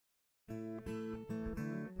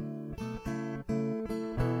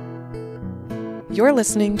You're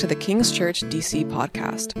listening to the King's Church DC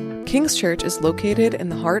podcast. King's Church is located in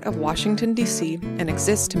the heart of Washington, D.C., and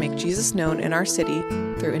exists to make Jesus known in our city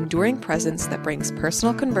through enduring presence that brings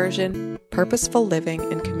personal conversion, purposeful living,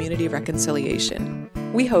 and community reconciliation.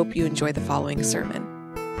 We hope you enjoy the following sermon.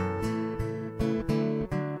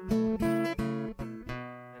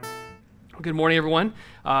 Good morning, everyone.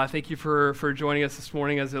 Thank you for joining us this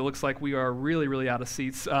morning, as it looks like we are really out of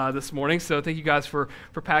seats this morning. So thank you guys for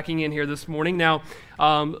packing in here this morning. Now,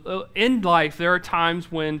 in life, there are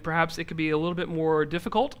times when perhaps it could be a little bit more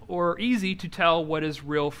difficult or easy to tell what is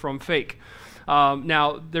real from fake.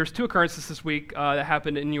 Now, there's two occurrences this week that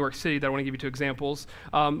happened in New York City that I want to give you two examples.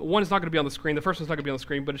 One is not going to be on the screen. The first one's not going to be on the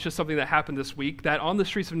screen, but it's just something that happened this week, that on the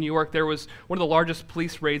streets of New York, there was one of the largest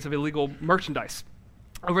police raids of illegal merchandise.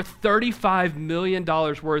 Over $35 million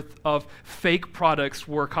worth of fake products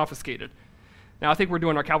were confiscated. Now, I think we're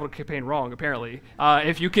doing our capital campaign wrong, apparently,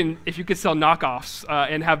 if you can sell knockoffs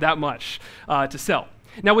and have that much to sell.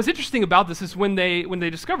 Now, what's interesting about this is when they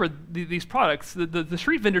discovered these products, the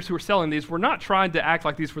street vendors who were selling these were not trying to act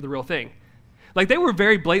like these were the real thing. Like, they were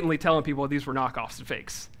very blatantly telling people these were knockoffs and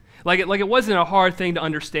fakes. Like it wasn't a hard thing to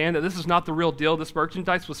understand that this is not the real deal. This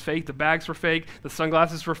merchandise was fake. The bags were fake. The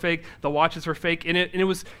sunglasses were fake. The watches were fake. And it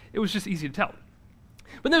was just easy to tell.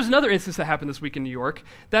 But there was another instance that happened this week in New York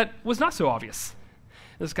that was not so obvious.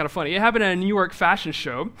 This is kind of funny. It happened at a New York fashion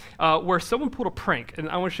show where someone pulled a prank. And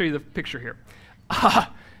I want to show you the picture here.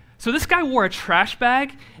 So this guy wore a trash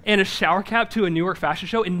bag and a shower cap to a New York fashion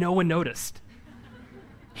show, and no one noticed.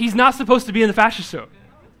 He's not supposed to be in the fashion show.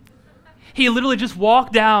 He literally just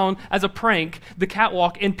walked down as a prank the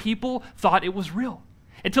catwalk, and people thought it was real.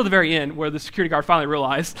 Until the very end, where the security guard finally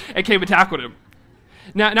realized and came and tackled him.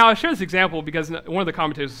 Now I share this example because one of the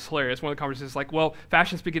commentators is hilarious. One of the commentators is like, well,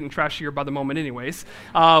 fashion's been getting trashier by the moment anyways,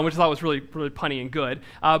 which I thought was really punny and good.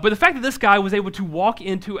 But the fact that this guy was able to walk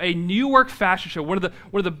into a New York fashion show, one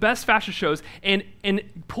of the best fashion shows, and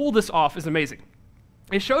pull this off is amazing.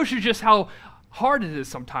 It shows you just how hard it is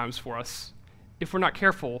sometimes for us, if we're not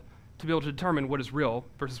careful, to be able to determine what is real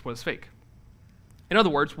versus what is fake. In other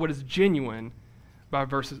words, what is genuine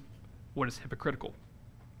versus what is hypocritical.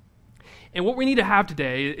 And what we need to have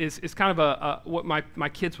today is kind of what my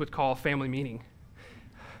kids would call a family meeting.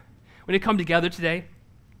 We need to come together today,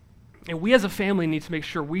 and we as a family need to make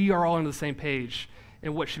sure we are all on the same page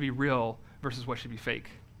in what should be real versus what should be fake.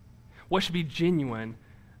 What should be genuine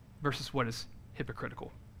versus what is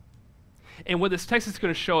hypocritical. And what this text is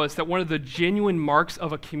going to show us that one of the genuine marks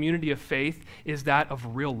of a community of faith is that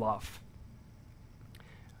of real love.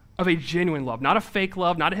 Of a genuine love, not a fake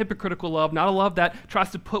love, not a hypocritical love, not a love that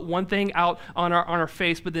tries to put one thing out on our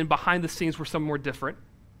face, but then behind the scenes we're somewhere different.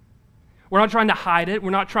 We're not trying to hide it. We're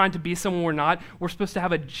not trying to be someone we're not. We're supposed to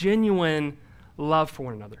have a genuine love for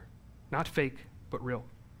one another. Not fake, but real.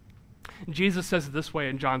 Jesus says it this way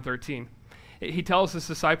in John 13. He tells his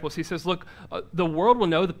disciples, he says, look, the world will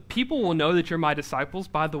know, the people will know that you're my disciples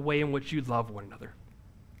by the way in which you love one another.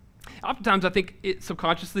 Oftentimes, I think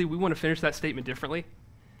subconsciously we want to finish that statement differently.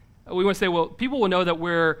 We want to say, well, people will know that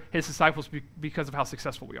we're his disciples because of how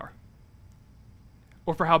successful we are,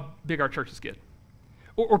 or for how big our churches get.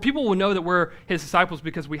 Or people will know that we're his disciples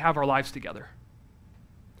because we have our lives together.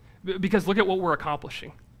 Because look at what we're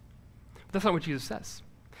accomplishing. But that's not what Jesus says.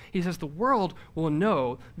 He says, the world will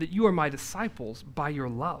know that you are my disciples by your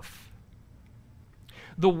love.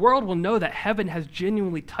 The world will know that heaven has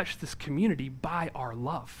genuinely touched this community by our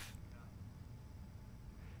love.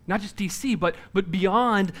 Not just DC, but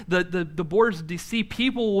beyond the borders of DC,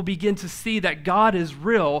 people will begin to see that God is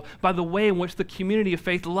real by the way in which the community of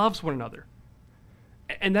faith loves one another.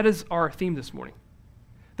 And that is our theme this morning.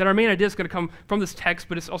 That our main idea is going to come from this text,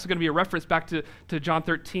 but it's also going to be a reference back to John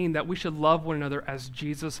 13, that we should love one another as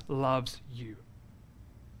Jesus loves you.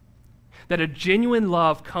 That a genuine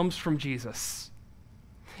love comes from Jesus.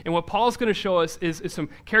 And what Paul is going to show us is some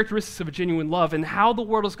characteristics of a genuine love, and how the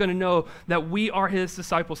world is going to know that we are his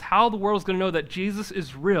disciples, how the world is going to know that Jesus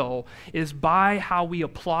is real, is by how we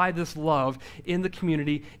apply this love in the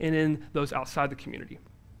community and in those outside the community.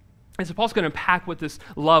 And so Paul's going to unpack what this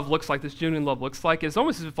love looks like, this genuine love looks like. It's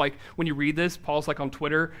almost as if, like, when you read this, Paul's like on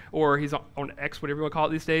Twitter, or he's on X, whatever you want to call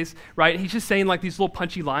it these days, right? And he's just saying like these little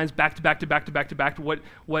punchy lines back to back to back to back to back to what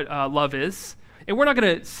love is. And we're not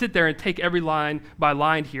going to sit there and take every line by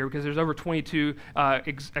line here, because there's over 22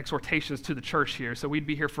 exhortations to the church here. So we'd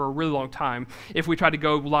be here for a really long time if we tried to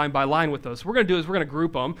go line by line with those. So what we're going to do is we're going to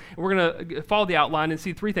group them, and we're going to follow the outline and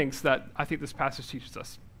see three things that I think this passage teaches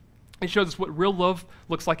us. It shows us what real love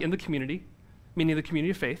looks like in the community, meaning the community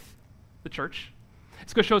of faith, the church.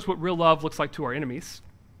 It's going to show us what real love looks like to our enemies.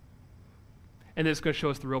 And then it's going to show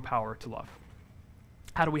us the real power to love.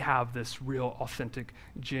 How do we have this real, authentic,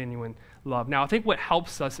 genuine love? Now, I think what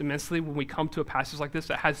helps us immensely when we come to a passage like this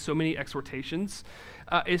that has so many exhortations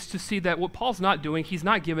is to see that what Paul's not doing, he's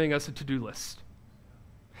not giving us a to-do list.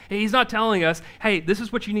 He's not telling us, hey, this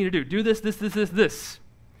is what you need to do. Do this, this, this, this, this.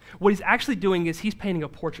 What he's actually doing is he's painting a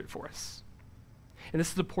portrait for us. And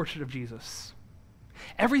this is a portrait of Jesus.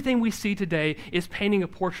 Everything we see today is painting a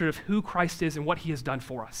portrait of who Christ is and what he has done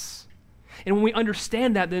for us. And when we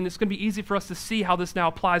understand that, then it's going to be easy for us to see how this now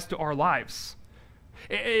applies to our lives.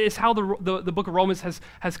 It's how the book of Romans has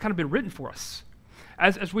kind of been written for us.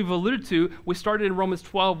 As we've alluded to, we started in Romans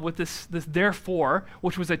 12 with this therefore,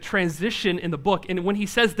 which was a transition in the book. And when he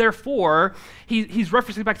says therefore, he's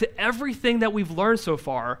referencing back to everything that we've learned so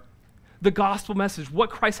far, the gospel message, what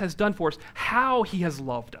Christ has done for us, how he has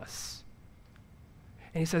loved us.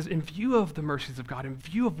 And he says, in view of the mercies of God, in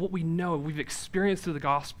view of what we know and we've experienced through the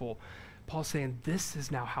gospel, Paul's saying this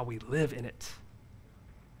is now how we live in it.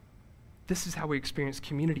 This is how we experience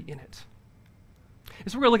community in it.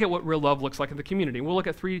 And so we're going to look at what real love looks like in the community. We'll look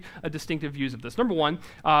at three distinctive views of this. Number one,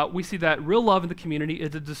 we see that real love in the community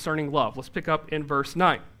is a discerning love. Let's pick up in verse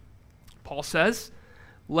 9. Paul says,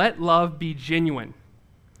 let love be genuine.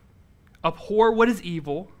 Abhor what is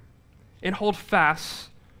evil and hold fast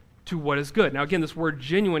to what is good. Now again, this word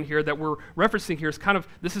genuine here that we're referencing here is kind of,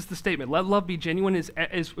 this is the statement. Let love be genuine is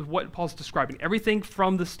what Paul's describing. Everything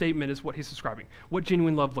from the statement is what he's describing, what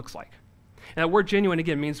genuine love looks like. And that word genuine,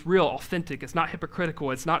 again, means real, authentic. It's not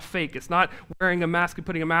hypocritical. It's not fake. It's not wearing a mask and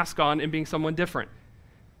putting a mask on and being someone different.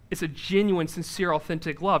 It's a genuine, sincere,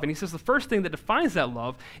 authentic love. And he says the first thing that defines that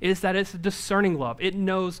love is that it's a discerning love. It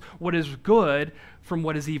knows what is good from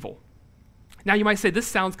what is evil. Now you might say, this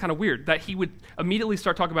sounds kind of weird, that he would immediately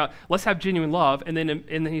start talking about, let's have genuine love, and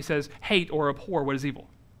then he says, hate or abhor what is evil.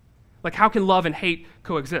 Like, how can love and hate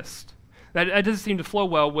coexist? That doesn't seem to flow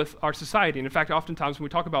well with our society. And in fact, oftentimes when we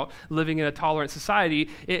talk about living in a tolerant society,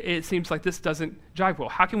 it seems like this doesn't jive well.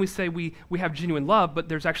 How can we say we have genuine love, but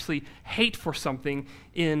there's actually hate for something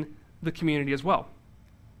in the community as well?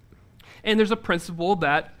 And there's a principle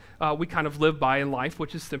that we kind of live by in life,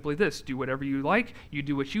 which is simply this: do whatever you like, you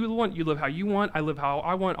do what you want, you live how you want, I live how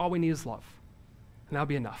I want, all we need is love. And that'll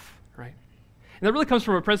be enough, right? And that really comes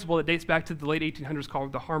from a principle that dates back to the late 1800s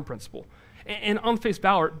called the harm principle. And on face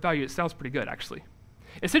value, it sounds pretty good, actually.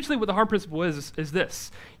 Essentially, what the harm principle is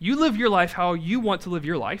this: you live your life how you want to live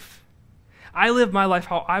your life. I live my life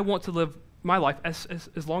how I want to live my life,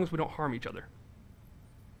 as long as we don't harm each other.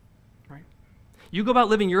 Right? You go about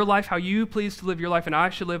living your life how you please to live your life, and I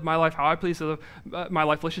should live my life how I please to live my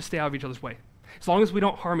life. Let's just stay out of each other's way, as long as we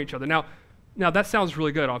don't harm each other. Now that sounds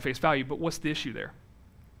really good on face value, but what's the issue there?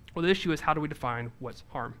 Well, the issue is, how do we define what's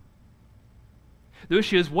harm? The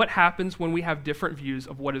issue is, what happens when we have different views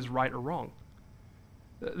of what is right or wrong?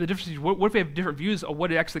 The difference is, what if we have different views of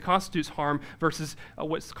what actually constitutes harm versus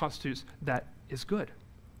what constitutes that is good?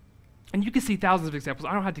 And you can see thousands of examples.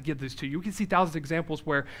 I don't have to give these to you. You can see thousands of examples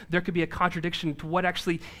where there could be a contradiction to what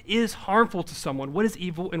actually is harmful to someone, what is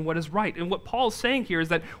evil and what is right. And what Paul is saying here is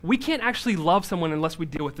that we can't actually love someone unless we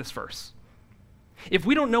deal with this first. If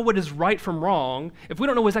we don't know what is right from wrong, if we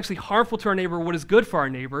don't know what's actually harmful to our neighbor, what is good for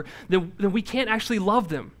our neighbor, then we can't actually love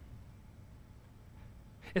them.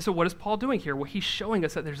 And so what is Paul doing here? Well, he's showing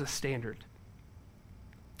us that there's a standard.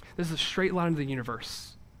 There's a straight line of the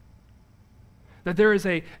universe. That there is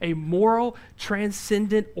a moral,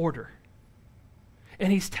 transcendent order.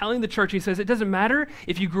 And he's telling the church, he says, it doesn't matter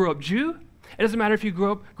if you grew up Jew, it doesn't matter if you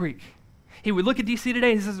grew up Greek. He would look at DC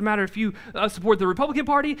today and it doesn't matter if you support the Republican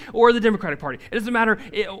Party or the Democratic Party. It doesn't matter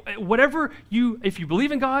if you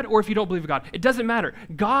believe in God or if you don't believe in God. It doesn't matter.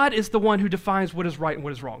 God is the one who defines what is right and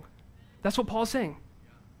what is wrong. That's what Paul's saying.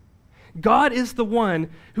 God is the one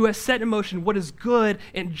who has set in motion what is good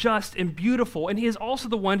and just and beautiful, and he is also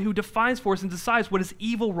the one who defines for us and decides what is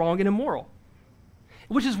evil, wrong, and immoral.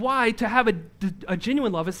 Which is why to have a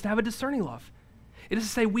genuine love is to have a discerning love. It is to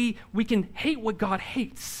say we can hate what God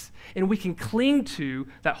hates, and we can cling to,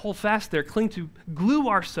 that hold fast there, glue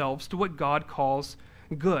ourselves to what God calls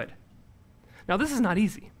good. Now, this is not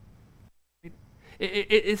easy.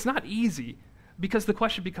 It's not easy, because the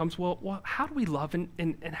question becomes, well, how do we love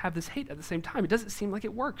and have this hate at the same time? It doesn't seem like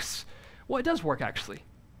it works. Well, it does work, actually.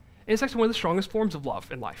 And it's actually one of the strongest forms of love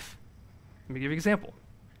in life. Let me give you an example.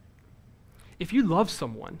 If you love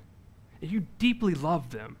someone, if you deeply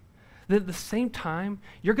love them, then at the same time,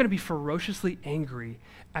 you're going to be ferociously angry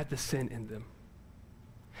at the sin in them.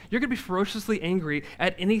 You're going to be ferociously angry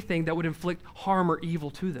at anything that would inflict harm or evil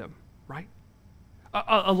to them, right?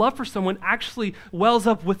 A love for someone actually wells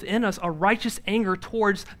up within us a righteous anger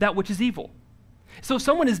towards that which is evil. So if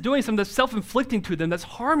someone is doing something that's self-inflicting to them, that's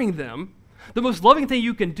harming them, The most loving thing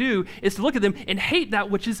you can do is to look at them and hate that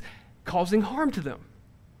which is causing harm to them.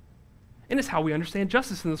 And it's how we understand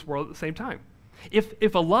justice in this world at the same time.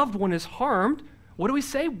 If a loved one is harmed, what do we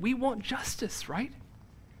say? We want justice, right?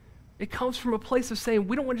 It comes from a place of saying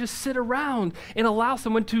we don't want to just sit around and allow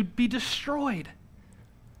someone to be destroyed.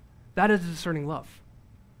 That is a discerning love.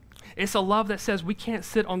 It's a love that says we can't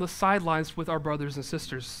sit on the sidelines with our brothers and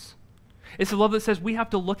sisters. It's a love that says we have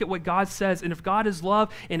to look at what God says, and if God is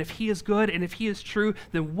love, and if he is good, and if he is true,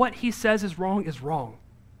 then what he says is wrong is wrong.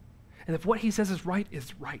 And if what he says is right,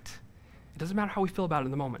 it doesn't matter how we feel about it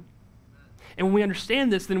in the moment. And when we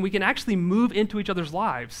understand this, then we can actually move into each other's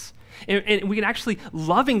lives. And we can actually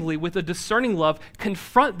lovingly, with a discerning love,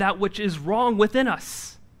 confront that which is wrong within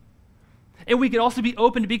us. And we can also be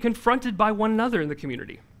open to be confronted by one another in the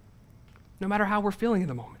community, no matter how we're feeling in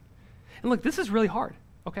the moment. And look, this is really hard,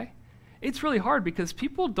 okay? It's really hard because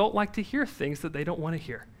people don't like to hear things that they don't want to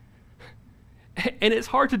hear. And it's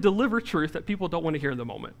hard to deliver truth that people don't want to hear in the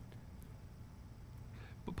moment.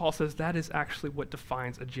 But Paul says that is actually what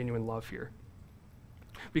defines a genuine love here.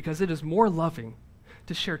 Because it is more loving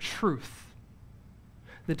to share truth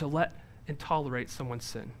than to let and tolerate someone's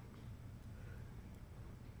sin.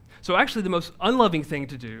 So actually the most unloving thing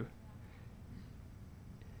to do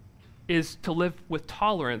is to live with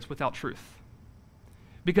tolerance without truth.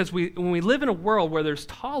 Because when we live in a world where there's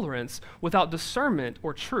tolerance without discernment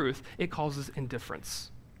or truth, it causes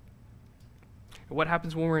indifference. And what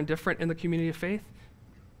happens when we're indifferent in the community of faith?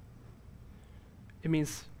 It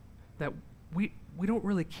means that we don't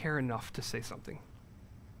really care enough to say something.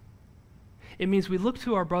 It means we look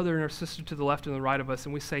to our brother and our sister to the left and the right of us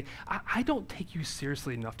and we say, I don't take you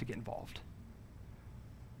seriously enough to get involved.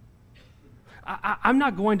 I'm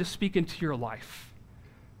not going to speak into your life.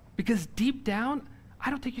 Because deep down,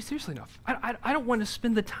 I don't take you seriously enough. I don't want to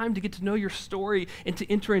spend the time to get to know your story and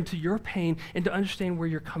to enter into your pain and to understand where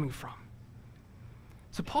you're coming from.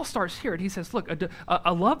 So Paul starts here and he says, look,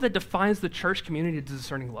 a love that defines the church community is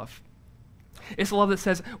discerning love. It's a love that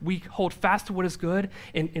says we hold fast to what is good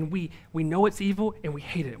and we know it's evil and we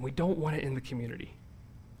hate it and we don't want it in the community.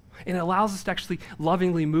 And it allows us to actually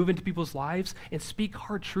lovingly move into people's lives and speak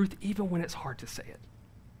hard truth even when it's hard to say it.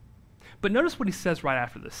 But notice what he says right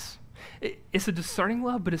after this. It's a discerning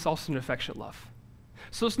love, but it's also an affectionate love.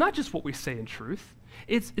 So it's not just what we say in truth,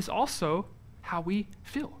 it's also how we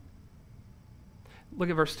feel. Look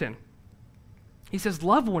at verse 10. He says,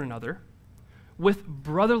 love one another with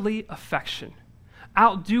brotherly affection.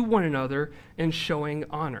 Outdo one another in showing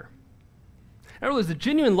honor. In other words, a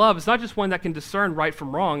genuine love is not just one that can discern right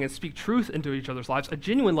from wrong and speak truth into each other's lives. A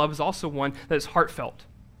genuine love is also one that is heartfelt.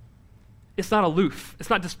 It's not aloof. It's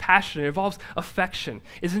not dispassionate. It involves affection.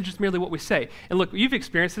 It isn't just merely what we say. And look, you've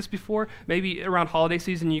experienced this before. Maybe around holiday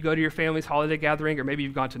season, you go to your family's holiday gathering, or maybe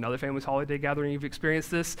you've gone to another family's holiday gathering and you've experienced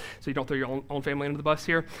this, so you don't throw your own family under the bus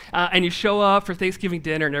here. And you show up for Thanksgiving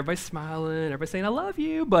dinner, and everybody's smiling, everybody's saying, I love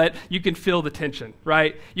you, but you can feel the tension,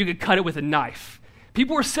 right? You can cut it with a knife.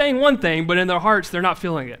 People are saying one thing, but in their hearts, they're not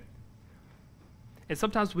feeling it. And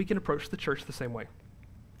sometimes we can approach the church the same way.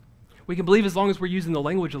 We can believe as long as we're using the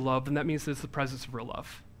language of love, then that means it's the presence of real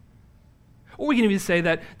love. Or we can even say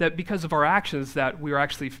that because of our actions that we're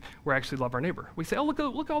actually love our neighbor. We say, oh, look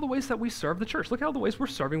at all the ways that we serve the church. Look at all the ways we're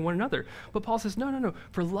serving one another. But Paul says, no.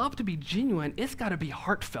 For love to be genuine, it's got to be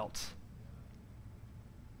heartfelt.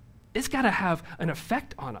 It's got to have an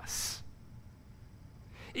effect on us.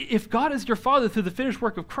 If God is your Father through the finished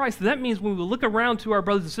work of Christ, then that means when we look around to our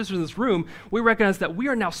brothers and sisters in this room, we recognize that we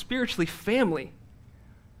are now spiritually family.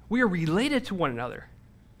 We are related to one another.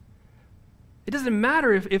 It doesn't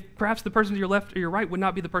matter if perhaps the person to your left or your right would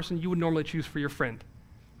not be the person you would normally choose for your friend.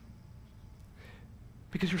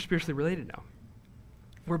 Because you're spiritually related now.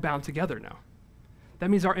 We're bound together now. That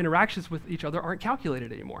means our interactions with each other aren't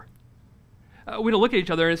calculated anymore. We don't look at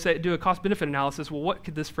each other and do a cost-benefit analysis. Well, what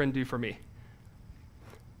could this friend do for me?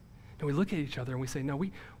 And we look at each other and we say, no,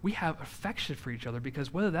 we have affection for each other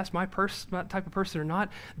because whether that's my type of person or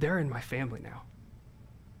not, they're in my family now.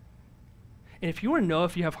 And if you want to know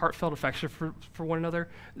if you have heartfelt affection for one another,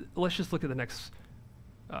 let's just look at the next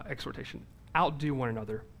exhortation. Outdo one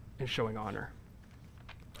another in showing honor.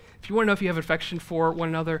 If you want to know if you have affection for one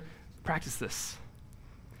another, practice this.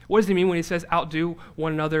 What does he mean when he says outdo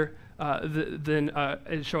one another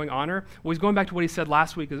in showing honor? Well, he's going back to what he said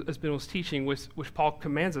last week as Ben was teaching, which Paul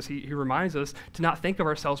commands us. He reminds us to not think of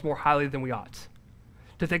ourselves more highly than we ought,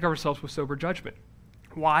 to think of ourselves with sober judgment.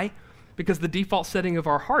 Why? Because the default setting of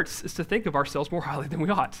our hearts is to think of ourselves more highly than we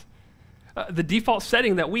ought. The default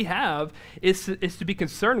setting that we have is to be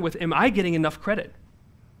concerned with, am I getting enough credit?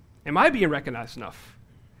 Am I being recognized enough?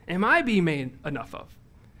 Am I being made enough of?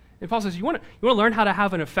 And Paul says, you want to learn how to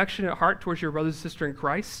have an affectionate heart towards your brother and sister in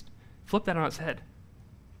Christ? Flip that on its head.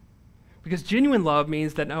 Because genuine love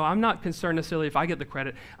means that, no, I'm not concerned necessarily if I get the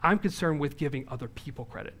credit. I'm concerned with giving other people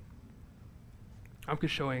credit. I'm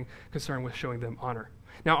concerned with showing them honor.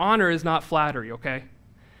 Now, honor is not flattery, okay?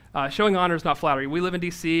 Showing honor is not flattery. We live in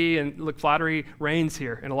D.C., and look, flattery reigns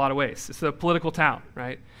here in a lot of ways. It's a political town,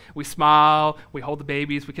 right? We smile, we hold the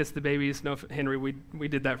babies, we kiss the babies. No, Henry, we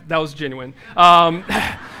did that. That was genuine.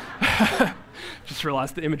 Just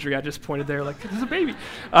realized the imagery I just pointed there, like, there's a baby.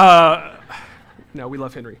 No, we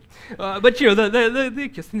love Henry. But,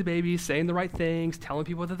 the kissing the babies, saying the right things, telling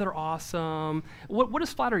people that they're awesome. What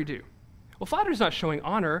does flattery do? Well, flattery is not showing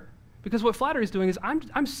honor, because what flattery is doing is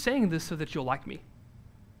I'm saying this so that you'll like me.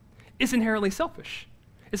 It's inherently selfish.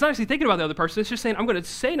 It's not actually thinking about the other person. It's just saying, I'm going to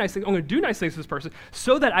say nice things, I'm going to do nice things to this person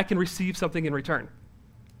so that I can receive something in return.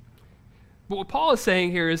 But what Paul is saying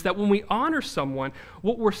here is that when we honor someone,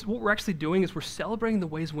 what we're actually doing is we're celebrating the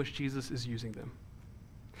ways in which Jesus is using them.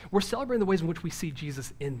 We're celebrating the ways in which we see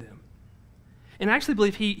Jesus in them. And I actually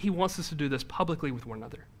believe he wants us to do this publicly with one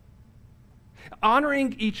another.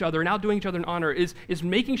 Honoring each other and outdoing each other in honor is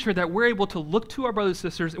making sure that we're able to look to our brothers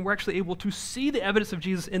and sisters and we're actually able to see the evidence of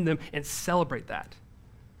Jesus in them and celebrate that.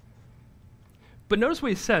 But notice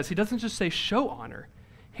what he says. He doesn't just say show honor.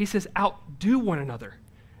 He says outdo one another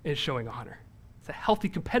in showing honor. It's a healthy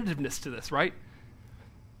competitiveness to this, right?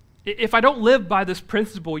 If I don't live by this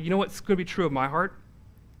principle, you know what's going to be true of my heart?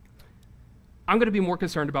 I'm going to be more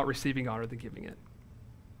concerned about receiving honor than giving it.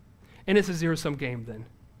 And it's a zero-sum game then.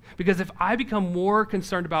 Because if I become more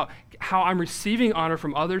concerned about how I'm receiving honor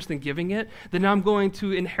from others than giving it, then I'm going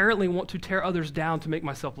to inherently want to tear others down to make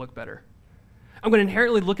myself look better. I'm going to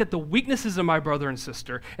inherently look at the weaknesses of my brother and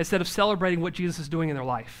sister instead of celebrating what Jesus is doing in their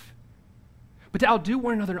life. But to outdo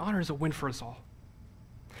one another in honor is a win for us all.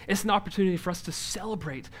 It's an opportunity for us to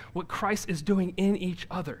celebrate what Christ is doing in each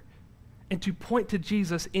other and to point to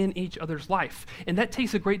Jesus in each other's life. And that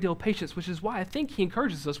takes a great deal of patience, which is why I think he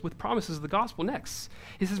encourages us with promises of the gospel next.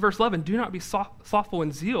 He says, verse 11, do not be slothful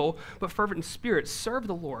in zeal, but fervent in spirit. Serve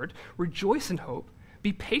the Lord, rejoice in hope,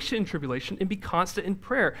 be patient in tribulation, and be constant in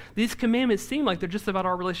prayer. These commandments seem like they're just about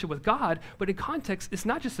our relationship with God, but in context, it's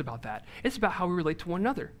not just about that. It's about how we relate to one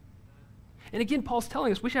another. And again, Paul's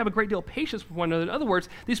telling us we should have a great deal of patience with one another. In other words,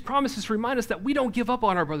 these promises remind us that we don't give up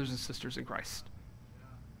on our brothers and sisters in Christ.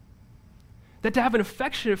 That to have an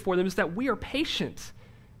affection for them is that we are patient,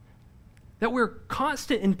 that we're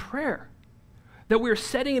constant in prayer, that we're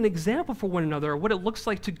setting an example for one another of what it looks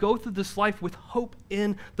like to go through this life with hope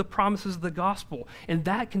in the promises of the gospel. And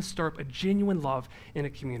that can stir up a genuine love in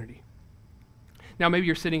a community. Now, maybe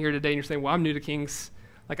you're sitting here today and you're saying, well, I'm new to Kings.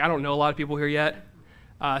 Like, I don't know a lot of people here yet,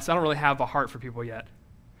 so I don't really have a heart for people yet.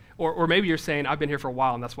 Or maybe you're saying, I've been here for a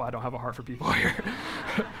while and that's why I don't have a heart for people here.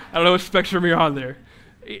 I don't know which spectrum you're on there.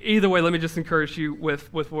 Either way, let me just encourage you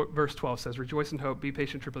with what verse 12 says. Rejoice in hope, be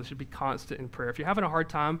patient in tribulation, be constant in prayer. If you're having a hard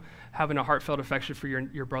time having a heartfelt affection for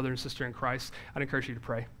your brother and sister in Christ, I'd encourage you to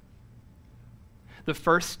pray. The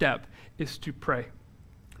first step is to pray.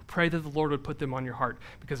 Pray that the Lord would put them on your heart,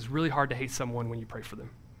 because it's really hard to hate someone when you pray for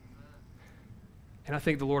them. And I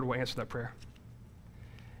think the Lord will answer that prayer.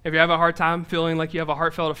 If you have a hard time feeling like you have a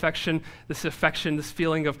heartfelt affection, this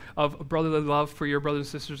feeling of brotherly love for your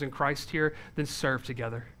brothers and sisters in Christ here, then serve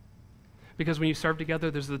together. Because when you serve together,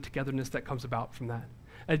 there's the togetherness that comes about from that,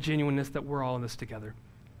 a genuineness that we're all in this together.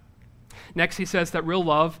 Next, he says that real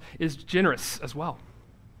love is generous as well.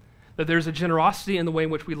 That there's a generosity in the way in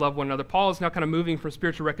which we love one another. Paul is now kind of moving from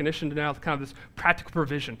spiritual recognition to now kind of this practical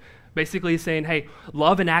provision. Basically, he's saying, hey,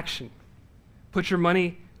 love in action. Put your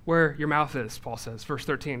money where your mouth is, Paul says, verse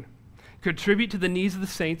 13. Contribute to the needs of the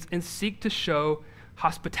saints and seek to show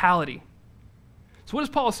hospitality. So what is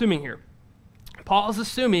Paul assuming here? Paul is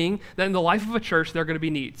assuming that in the life of a church, there are going to be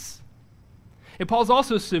needs. And Paul is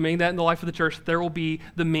also assuming that in the life of the church, there will be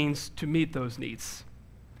the means to meet those needs.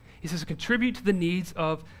 He says, contribute to the needs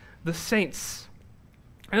of the saints.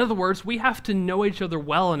 In other words, we have to know each other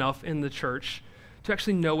well enough in the church to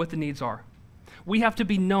actually know what the needs are. We have to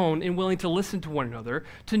be known and willing to listen to one another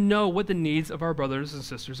to know what the needs of our brothers and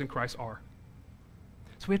sisters in Christ are.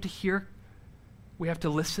 So we have to hear, we have to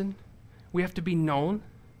listen, we have to be known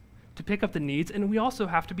to pick up the needs, and we also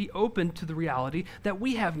have to be open to the reality that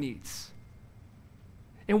we have needs.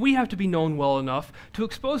 And we have to be known well enough to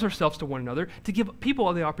expose ourselves to one another, to give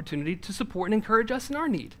people the opportunity to support and encourage us in our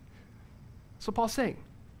need. That's what Paul's saying.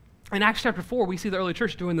 In Acts chapter 4, we see the early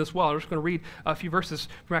church doing this well. I'm just going to read a few verses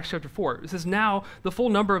from Acts chapter 4. It says, now the full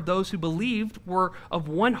number of those who believed were of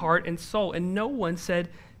one heart and soul, and no one said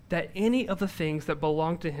that any of the things that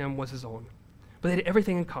belonged to him was his own, but they had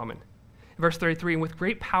everything in common. In Verse 33, and with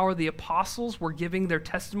great power the apostles were giving their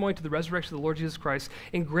testimony to the resurrection of the Lord Jesus Christ,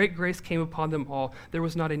 and great grace came upon them all. There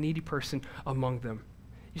was not a needy person among them.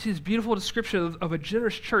 You see this beautiful description of a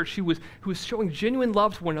generous church who was showing genuine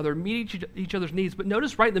love to one another, meeting each other's needs. But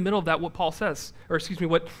notice right in the middle of that what Paul says,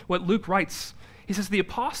 what Luke writes. He says the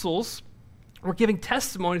apostles were giving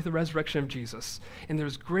testimony to the resurrection of Jesus, and there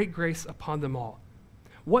was great grace upon them all.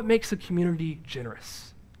 What makes a community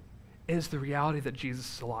generous is the reality that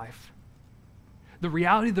Jesus is alive. The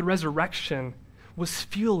reality of the resurrection was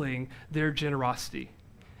fueling their generosity.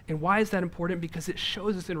 And why is that important? Because it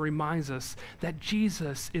shows us and reminds us that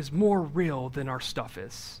Jesus is more real than our stuff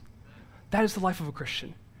is. That is the life of a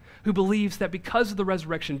Christian who believes that because of the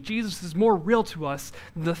resurrection, Jesus is more real to us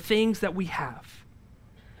than the things that we have.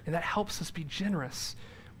 And that helps us be generous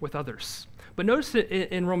with others. But notice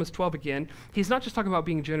in Romans 12 again, he's not just talking about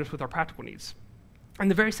being generous with our practical needs. In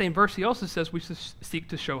the very same verse, he also says we should seek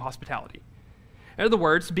to show hospitality. In other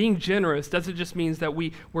words, being generous doesn't just mean that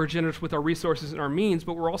we're generous with our resources and our means,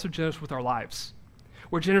 but we're also generous with our lives.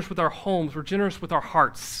 We're generous with our homes. We're generous with our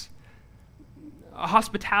hearts.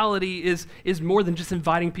 Hospitality is more than just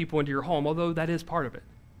inviting people into your home, although that is part of it.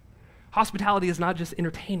 Hospitality is not just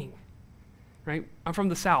entertaining, right? I'm from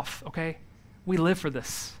the South, okay? We live for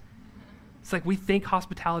this. It's like we think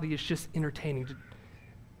hospitality is just entertaining.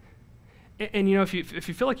 And you know, if you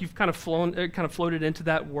feel like you've kind of floated into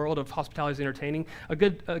that world of hospitality as entertaining, a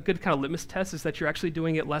good kind of litmus test is that you're actually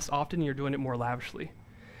doing it less often and you're doing it more lavishly.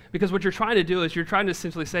 Because what you're trying to do is you're trying to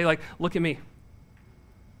essentially say, like, look at me.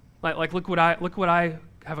 Like look what I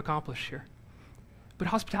have accomplished here. But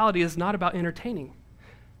hospitality is not about entertaining.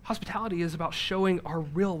 Hospitality is about showing our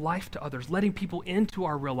real life to others, letting people into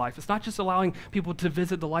our real life. It's not just allowing people to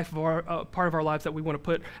visit the life of our part of our lives that we want to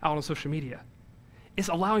put out on social media. It's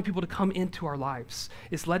allowing people to come into our lives.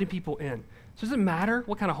 It's letting people in. So it doesn't matter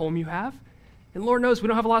what kind of home you have. And Lord knows we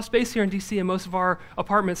don't have a lot of space here in DC in most of our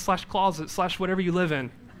apartments / closets / whatever you live in.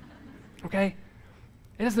 Okay?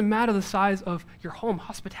 It doesn't matter the size of your home.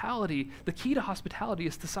 Hospitality, the key to hospitality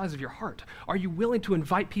is the size of your heart. Are you willing to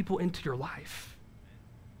invite people into your life?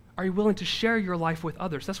 Are you willing to share your life with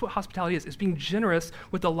others? That's what hospitality is being generous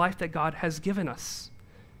with the life that God has given us.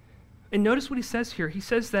 And notice what he says here. He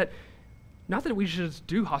says that not that we should just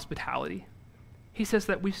do hospitality. He says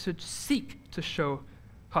that we should seek to show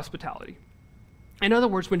hospitality. In other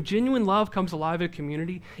words, when genuine love comes alive in a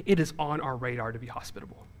community, it is on our radar to be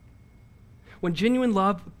hospitable. When genuine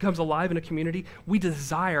love comes alive in a community, we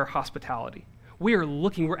desire hospitality.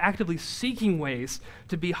 We're actively seeking ways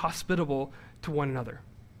to be hospitable to one another.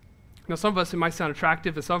 Now, some of us, it might sound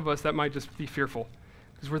attractive, and some of us, that might just be fearful.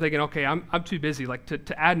 Because we're thinking, okay, I'm too busy. Like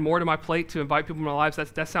to add more to my plate, to invite people in my lives,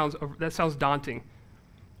 that sounds daunting.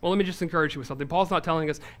 Well, let me just encourage you with something. Paul's not telling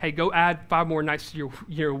us, hey, go add 5 more nights to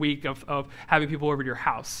your week of having people over to your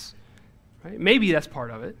house. Right? Maybe that's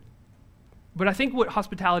part of it. But I think what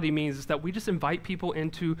hospitality means is that we just invite people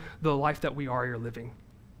into the life that we are living.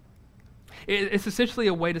 It's essentially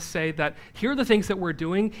a way to say that here are the things that we're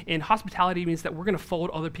doing, and hospitality means that we're going to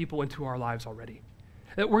fold other people into our lives already.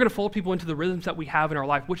 That we're going to fold people into the rhythms that we have in our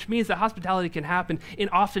life, which means that hospitality can happen, and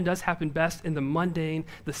often does happen best in the mundane,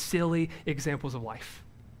 the silly examples of life.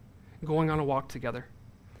 Going on a walk together,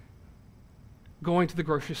 going to the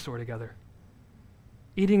grocery store together,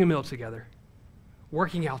 eating a meal together,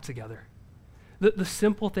 working out together. The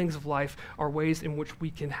simple things of life are ways in which we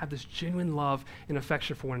can have this genuine love and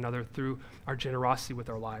affection for one another through our generosity with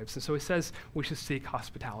our lives. And so he says we should seek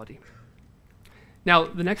hospitality. Now,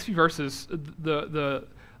 the next few verses, the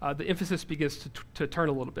emphasis begins to turn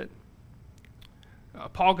a little bit.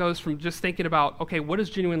 Paul goes from just thinking about, okay, what does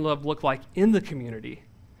genuine love look like in the community,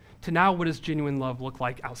 to now what does genuine love look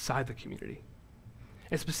like outside the community?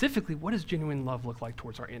 And specifically, what does genuine love look like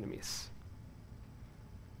towards our enemies?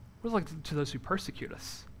 What does it look like to those who persecute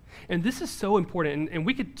us? And this is so important, and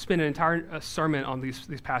we could spend an entire sermon on these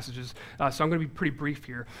passages, so I'm going to be pretty brief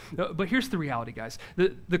here. But here's the reality, guys.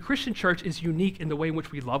 The Christian church is unique in the way in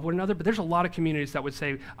which we love one another, but there's a lot of communities that would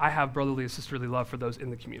say, I have brotherly and sisterly love for those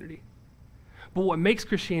in the community. But what makes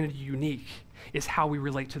Christianity unique is how we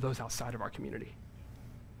relate to those outside of our community.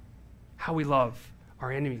 How we love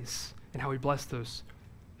our enemies, and how we bless those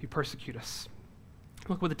who persecute us.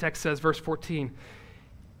 Look what the text says, verse 14.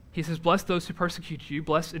 He says, bless those who persecute you,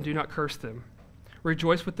 bless and do not curse them.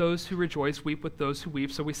 Rejoice with those who rejoice, weep with those who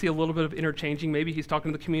weep. So we see a little bit of interchanging. Maybe he's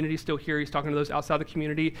talking to the community still here, he's talking to those outside the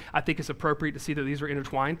community. I think it's appropriate to see that these are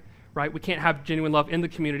intertwined, right? We can't have genuine love in the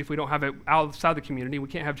community if we don't have it outside the community. We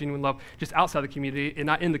can't have genuine love just outside the community and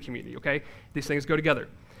not in the community, okay? These things go together.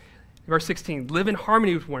 Verse 16, live in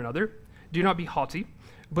harmony with one another. Do not be haughty,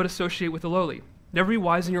 but associate with the lowly. Never be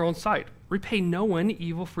wise in your own sight. Repay no one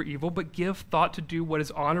evil for evil, but give thought to do what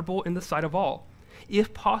is honorable in the sight of all.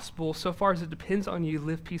 If possible, so far as it depends on you,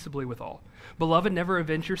 live peaceably with all. Beloved, never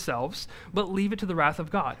avenge yourselves, but leave it to the wrath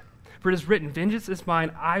of God. For it is written, vengeance is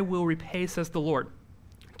mine, I will repay, says the Lord.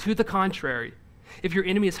 To the contrary, if your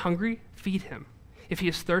enemy is hungry, feed him. If he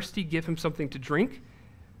is thirsty, give him something to drink,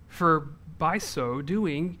 for by so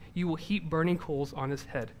doing, you will heap burning coals on his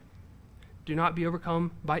head. Do not be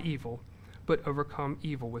overcome by evil, but overcome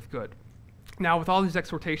evil with good. Now, with all these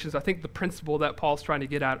exhortations, I think the principle that Paul's trying to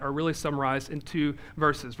get at are really summarized in two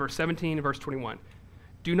verses, verse 17 and verse 21.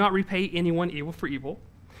 Do not repay anyone evil for evil.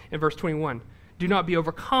 And verse 21, do not be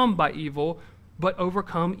overcome by evil, but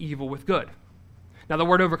overcome evil with good. Now, the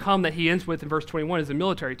word overcome that he ends with in verse 21 is a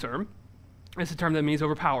military term. It's a term that means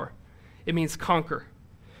overpower. It means conquer.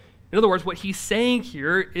 In other words, what he's saying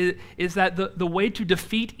here is that the way to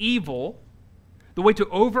defeat evil, the way to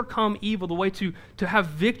overcome evil, the way to have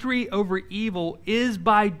victory over evil is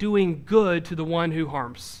by doing good to the one who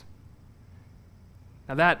harms.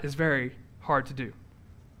 Now that is very hard to do.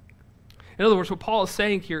 In other words, what Paul is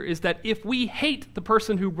saying here is that if we hate the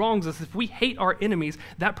person who wrongs us, if we hate our enemies,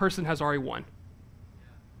 that person has already won.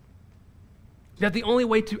 That the only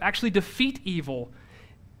way to actually defeat evil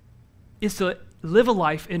is to live a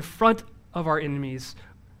life in front of our enemies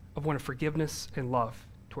of one of forgiveness and love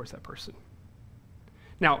towards that person.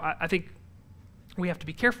 Now, I think we have to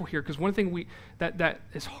be careful here because one thing that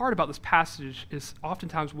is hard about this passage is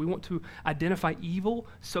oftentimes we want to identify evil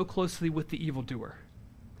so closely with the evildoer.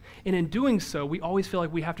 And in doing so, we always feel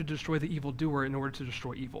like we have to destroy the evildoer in order to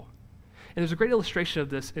destroy evil. And there's a great illustration of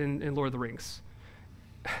this in Lord of the Rings.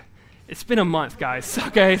 It's been a month, guys,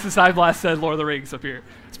 okay, since I've last said Lord of the Rings up here.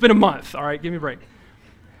 It's been a month, all right? Give me a break.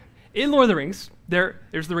 In Lord of the Rings,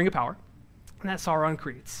 there's the Ring of Power, and that Sauron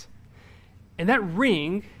creates. And that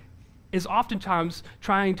ring is oftentimes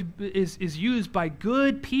is used by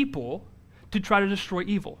good people to try to destroy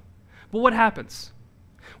evil. But what happens?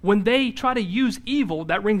 When they try to use evil,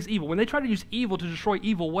 that ring's evil. When they try to use evil to destroy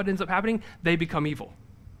evil, what ends up happening? They become evil.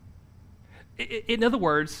 In other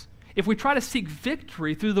words, if we try to seek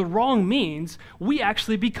victory through the wrong means, we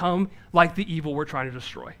actually become like the evil we're trying to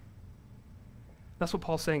destroy. That's what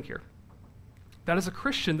Paul's saying here. That as a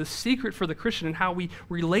Christian, the secret for the Christian and how we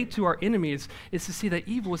relate to our enemies is to see that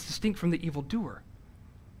evil is distinct from the evildoer.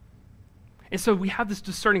 And so we have this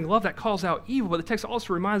discerning love that calls out evil, but the text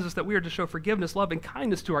also reminds us that we are to show forgiveness, love, and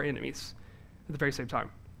kindness to our enemies at the very same time.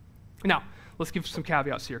 Now, let's give some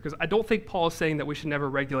caveats here, because I don't think Paul is saying that we should never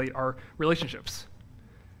regulate our relationships.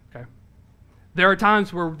 Okay? There are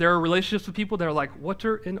times where there are relationships with people that are like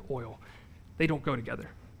water and oil. They don't go together.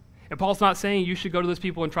 And Paul's not saying you should go to those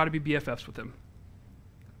people and try to be BFFs with them.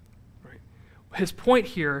 Right? His point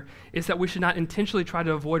here is that we should not intentionally try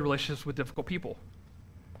to avoid relationships with difficult people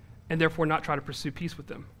and therefore not try to pursue peace with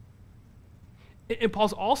them. And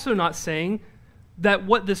Paul's also not saying that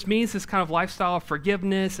what this means, this kind of lifestyle of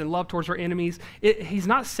forgiveness and love towards our enemies, he's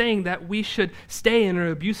not saying that we should stay in an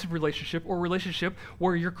abusive relationship or relationship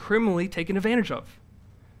where you're criminally taken advantage of.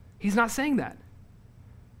 He's not saying that.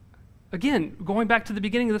 Again, going back to the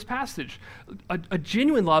beginning of this passage, a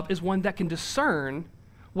genuine love is one that can discern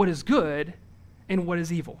what is good and what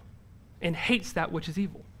is evil and hates that which is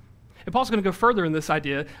evil. And Paul's going to go further in this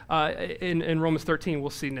idea in Romans 13, we'll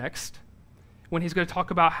see next, when he's going to talk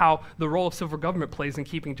about how the role of civil government plays in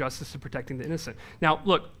keeping justice and protecting the innocent. Now,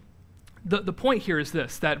 look, the point here is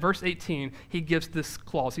this, that verse 18, he gives this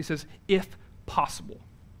clause. He says, if possible.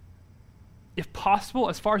 If possible,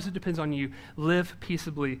 as far as it depends on you, live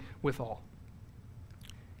peaceably with all.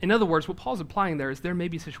 In other words, what Paul's implying there is there may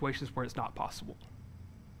be situations where it's not possible.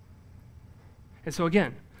 And so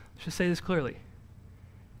again, let's just say this clearly.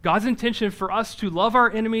 God's intention for us to love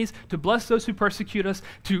our enemies, to bless those who persecute us,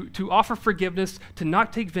 to offer forgiveness, to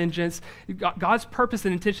not take vengeance. God's purpose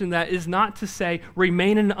and intention in that is not to say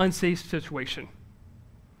remain in an unsafe situation.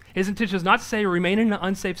 His intention is not to say remain in an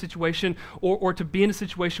unsafe situation or to be in a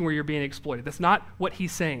situation where you're being exploited. That's not what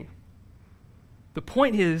he's saying. The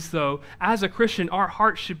point is, though, as a Christian, our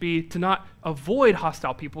heart should be to not avoid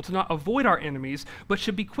hostile people, to not avoid our enemies, but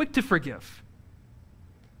should be quick to forgive.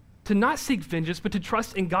 To not seek vengeance, but to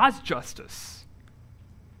trust in God's justice.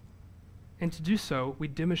 And to do so, we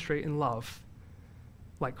demonstrate in love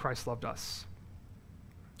like Christ loved us.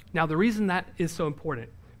 Now, the reason that is so important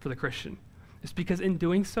for the Christian is because in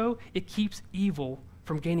doing so, it keeps evil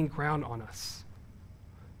from gaining ground on us.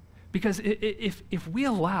 Because if we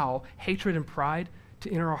allow hatred and pride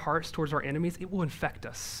to enter our hearts towards our enemies, it will infect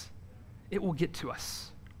us. It will get to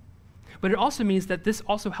us. But it also means that this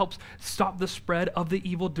also helps stop the spread of the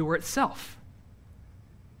evildoer itself.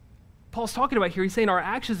 Paul's talking about here, he's saying our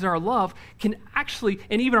actions and our love can actually,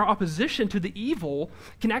 and even our opposition to the evil,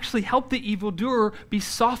 can actually help the evildoer be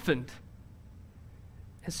softened.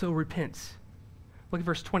 And so repent. Look at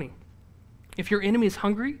verse 20. If your enemy is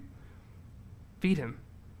hungry, feed him.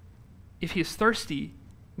 If he is thirsty,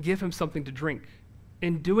 give him something to drink.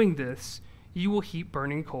 In doing this, you will heap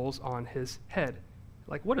burning coals on his head.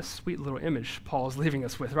 Like, what a sweet little image Paul is leaving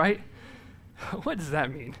us with, right? What does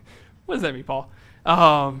that mean? What does that mean, Paul?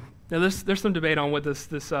 Now, there's some debate on what this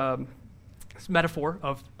metaphor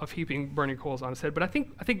of heaping burning coals on his head, but I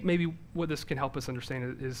think maybe what this can help us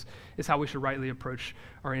understand is how we should rightly approach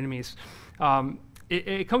our enemies.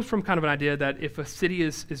 It comes from kind of an idea that if a city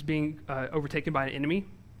is being overtaken by an enemy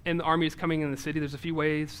and the army is coming in the city, there's a few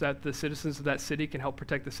ways that the citizens of that city can help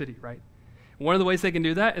protect the city, right? One of the ways they can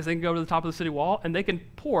do that is they can go to the top of the city wall and they can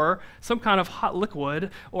pour some kind of hot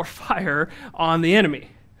liquid or fire on the enemy,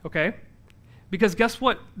 okay? Because guess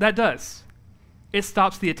what that does? It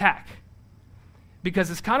stops the attack.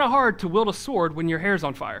 Because it's kind of hard to wield a sword when your hair's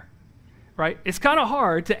on fire, right? It's kind of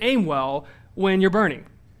hard to aim well when you're burning.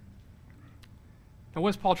 Now, what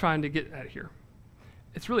is Paul trying to get at here?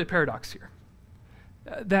 It's really a paradox here.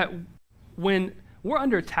 That when we're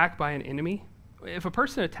under attack by an enemy, if a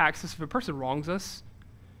person attacks us, if a person wrongs us,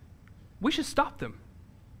 we should stop them.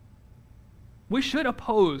 We should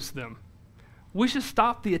oppose them. We should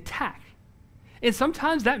stop the attack. And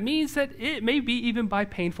sometimes that means that it may be even by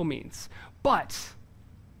painful means. But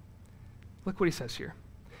look what he says here.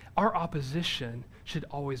 Our opposition should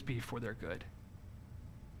always be for their good.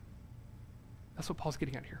 That's what Paul's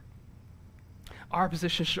getting at here. Our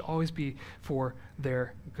opposition should always be for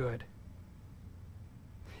their good.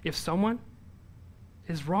 If someone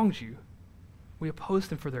has wronged you, we oppose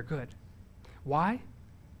them for their good. Why?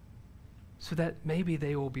 So that maybe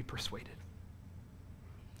they will be persuaded.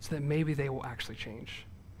 So that maybe they will actually change.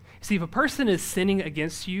 See, if a person is sinning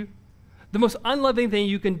against you, the most unloving thing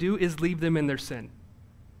you can do is leave them in their sin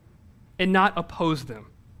and not oppose them.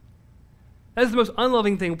 That is the most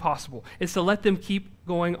unloving thing possible, is to let them keep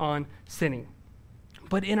going on sinning.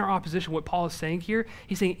 But in our opposition, what Paul is saying here,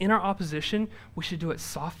 he's saying in our opposition, we should do it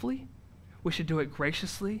softly, we should do it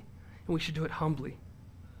graciously, and we should do it humbly.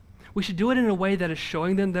 We should do it in a way that is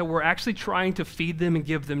showing them that we're actually trying to feed them and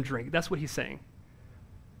give them drink. That's what he's saying.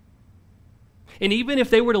 And even if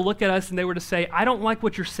they were to look at us and they were to say, I don't like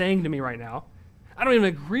what you're saying to me right now, I don't even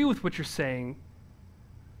agree with what you're saying,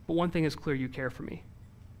 but one thing is clear, you care for me.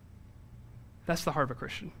 That's the heart of a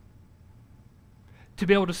Christian. To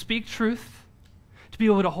be able to speak truth, to be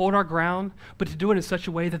able to hold our ground, but to do it in such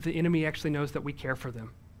a way that the enemy actually knows that we care for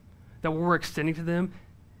them, that what we're extending to them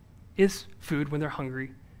is food when they're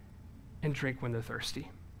hungry and drink when they're thirsty.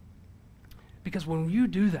 Because when you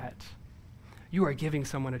do that, you are giving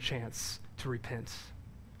someone a chance to repent.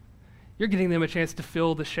 You're giving them a chance to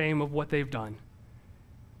feel the shame of what they've done.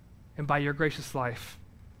 And by your gracious life,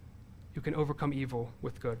 you can overcome evil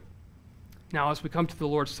with good. Now, as we come to the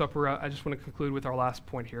Lord's Supper, I just want to conclude with our last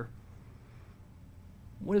point here.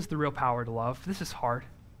 What is the real power to love? This is hard.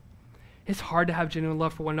 It's hard to have genuine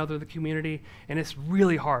love for one another in the community, and it's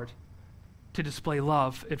really hard to display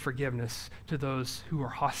love and forgiveness to those who are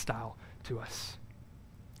hostile to us.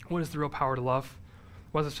 What is the real power to love?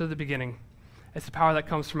 Well, as I said at the beginning, it's the power that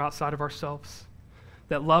comes from outside of ourselves.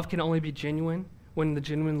 That love can only be genuine when the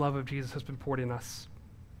genuine love of Jesus has been poured in us.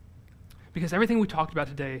 Because everything we talked about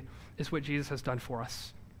today is what Jesus has done for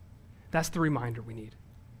us. That's the reminder we need.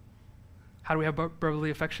 How do we have brotherly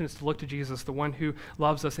affection? It's to look to Jesus, the one who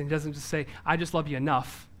loves us, and he doesn't just say, I just love you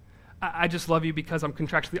enough. I just love you because I'm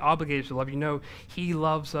contractually obligated to love you. No, he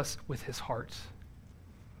loves us with his heart.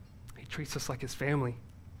 He treats us like his family.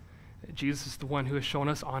 Jesus is the one who has shown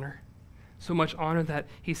us honor. So much honor that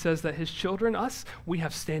he says that his children, us, we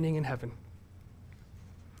have standing in heaven.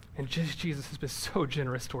 And Jesus has been so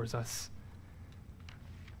generous towards us.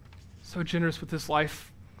 So generous with his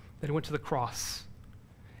life that he went to the cross.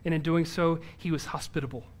 And in doing so, he was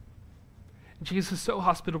hospitable. Jesus is so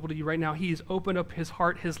hospitable to you right now. He has opened up his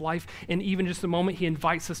heart, his life, and even just a moment, he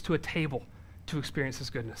invites us to a table to experience his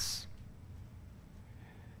goodness.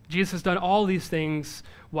 Jesus has done all these things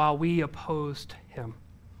while we opposed him.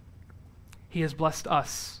 He has blessed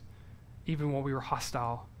us even while we were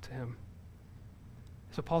hostile to him.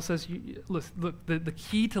 So Paul says, look, the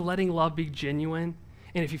key to letting love be genuine,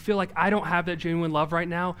 and if you feel like I don't have that genuine love right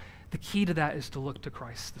now, the key to that is to look to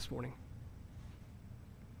Christ this morning.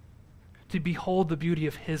 To behold the beauty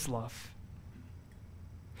of his love.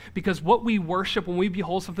 Because what we worship, when we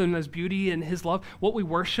behold something as beauty in his love, what we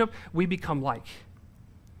worship, we become like.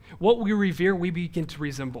 What we revere, we begin to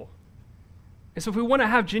resemble. And so if we want to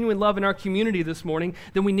have genuine love in our community this morning,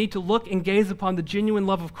 then we need to look and gaze upon the genuine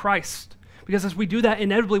love of Christ. Because as we do that,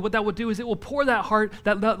 inevitably what that will do is it will pour that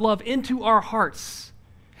love into our hearts.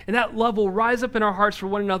 And that love will rise up in our hearts for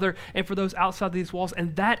one another and for those outside these walls.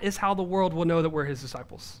 And that is how the world will know that we're his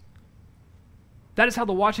disciples. That is how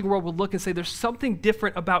the watching world will look and say, there's something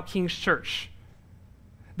different about King's Church.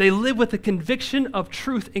 They live with a conviction of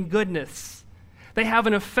truth and goodness. They have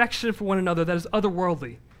an affection for one another that is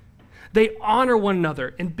otherworldly. They honor one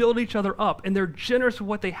another and build each other up, and they're generous with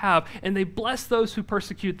what they have, and they bless those who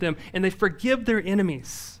persecute them, and they forgive their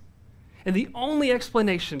enemies. And the only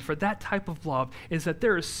explanation for that type of love is that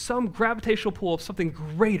there is some gravitational pull of something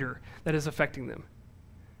greater that is affecting them.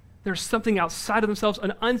 There's something outside of themselves,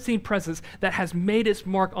 an unseen presence that has made its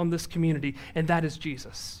mark on this community, and that is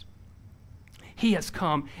Jesus. He has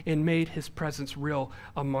come and made his presence real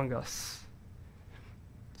among us.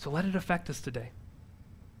 So let it affect us today.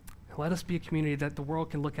 Let us be a community that the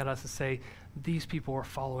world can look at us and say, these people are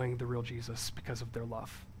following the real Jesus because of their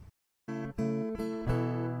love.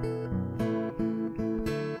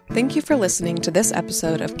 Thank you for listening to this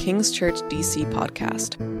episode of King's Church DC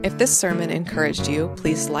podcast. If this sermon encouraged you,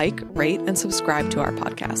 please like, rate, and subscribe to our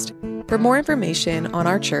podcast. For more information on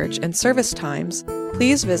our church and service times,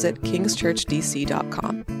 please visit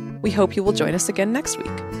kingschurchdc.com. We hope you will join us again next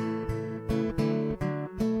week.